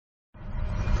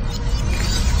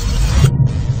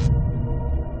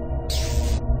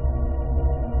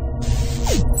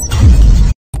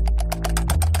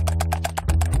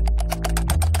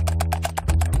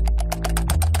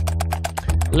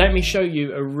let me show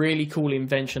you a really cool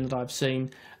invention that I've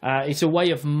seen. It's a way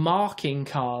of marking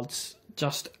cards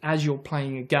just as you're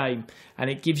playing a game, and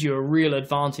it gives you a real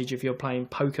advantage if you're playing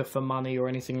poker for money or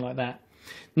anything like that.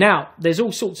 Now, there's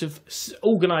all sorts of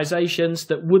organisations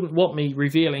that wouldn't want me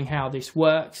revealing how this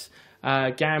works.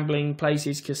 Gambling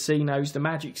places, casinos, the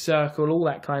magic circle, all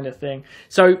that kind of thing.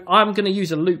 So I'm going to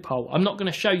use a loophole. I'm not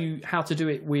going to show you how to do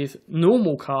it with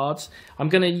normal cards. I'm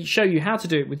going to show you how to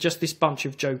do it with just this bunch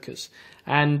of jokers.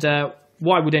 And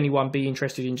why would anyone be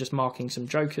interested in just marking some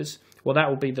jokers? Well, that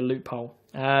will be the loophole.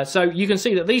 So you can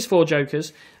see that these 4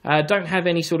 jokers don't have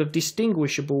any sort of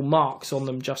distinguishable marks on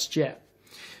them just yet.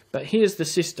 But here's the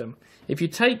system. If you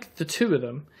take the 2 of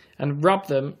them and rub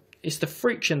them, it's the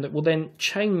friction that will then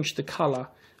change the colour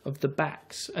of the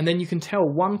backs. And then you can tell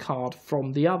one card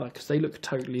from the other because they look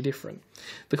totally different.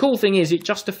 The cool thing is it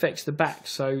just affects the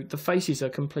backs, so the faces are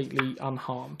completely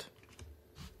unharmed.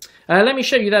 Let me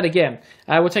show you that again.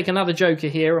 We'll take another joker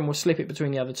here and we'll slip it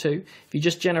between the other 2. If you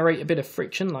just generate a bit of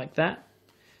friction like that,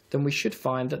 then we should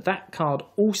find that that card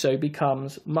also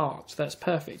becomes marked. That's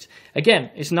perfect. Again,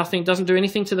 it's nothing, doesn't do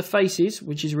anything to the faces,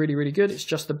 which is really, really good. It's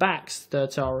just the backs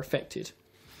that are affected.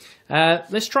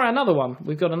 Let's try another one.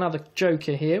 We've got another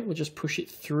joker here. We'll just push it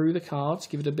through the cards,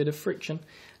 give it a bit of friction.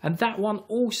 And that one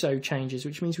also changes,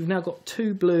 which means we've now got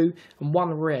 2 blue and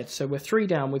 1 red. So we're 3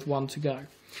 down with 1 to go.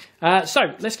 So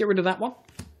let's get rid of that one.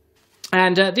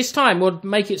 And this time we'll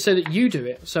make it so that you do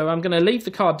it. So I'm going to leave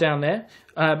the card down there,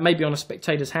 maybe on a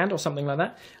spectator's hand or something like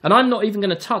that. And I'm not even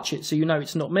going to touch it so you know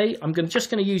it's not me. I'm just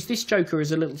going to use this joker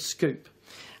as a little scoop.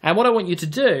 And what I want you to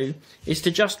do is to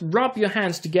just rub your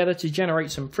hands together to generate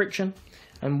some friction.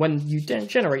 And when you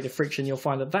generate the friction, you'll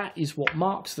find that that is what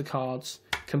marks the cards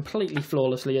completely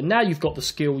flawlessly. And now you've got the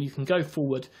skill, you can go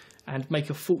forward and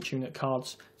make a fortune at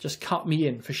cards. Just cut me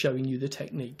in for showing you the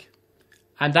technique.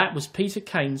 And that was Peter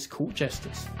Kane's Court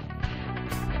Jesters.